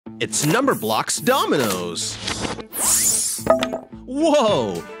It's Numberblocks Dominoes.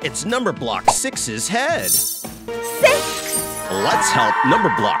 Whoa! It's Numberblock 6's head. 6. Let's help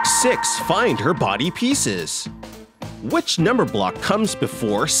Numberblock 6 find her body pieces. Which number block comes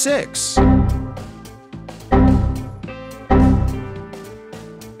before 6?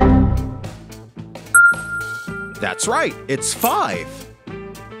 That's right, it's 5.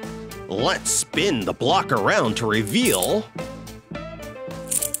 Let's spin the block around to reveal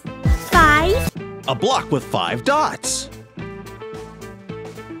 5. a block with 5 dots.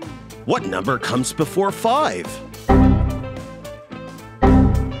 What number comes before 5?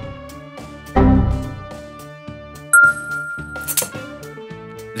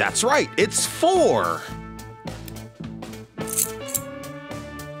 That's right, it's 4.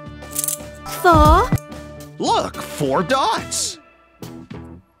 4. Look, 4 dots.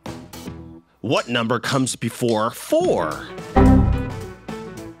 What number comes before 4?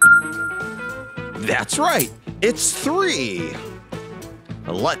 That's right, it's 3.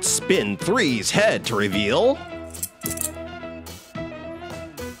 Let's spin 3's head to reveal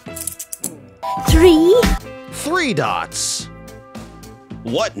 3. 3 dots.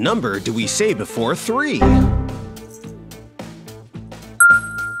 What number do we say before 3?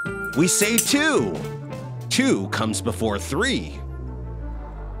 We say 2. 2 comes before 3.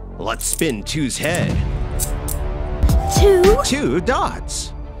 Let's spin 2's head. 2. 2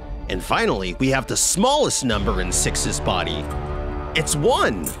 dots. And finally, we have the smallest number in 6's body. It's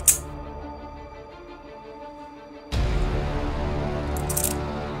 1.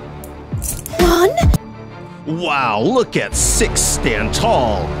 Wow, look at 6 stand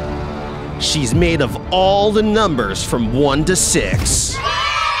tall. She's made of all the numbers from 1 to 6.